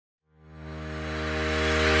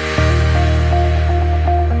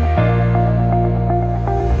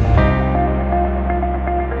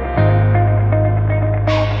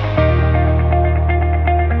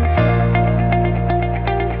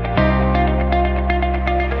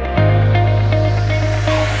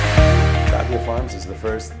Farms is the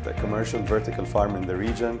first commercial vertical farm in the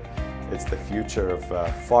region. It's the future of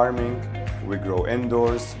farming. We grow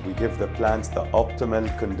indoors. We give the plants the optimal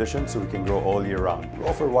conditions so we can grow all year round. We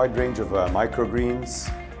offer a wide range of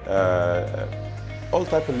microgreens, all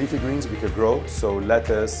type of leafy greens we could grow. So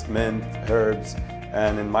lettuce, mint, herbs,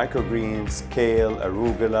 and in microgreens, kale,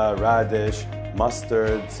 arugula, radish,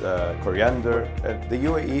 mustards, coriander. The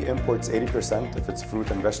UAE imports 80% of its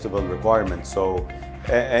fruit and vegetable requirements. So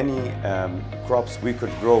any crops we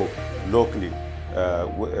could grow locally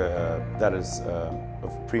that is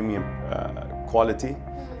of premium quality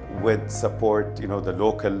would support, the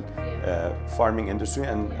local farming industry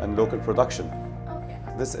and local production. Okay.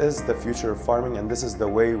 This is the future of farming, and this is the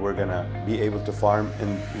way we're gonna be able to farm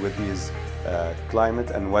with these climate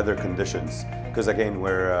and weather conditions. Because again,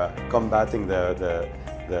 we're combating the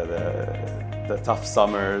tough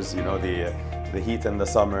summers, the heat in the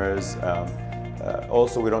summers.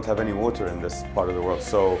 Also, we don't have any water in this part of the world.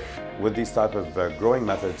 So with these type of growing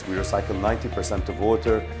methods, we recycle 90% of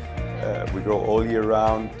water. We grow all year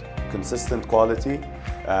round, consistent quality,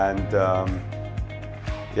 and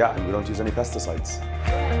and we don't use any pesticides.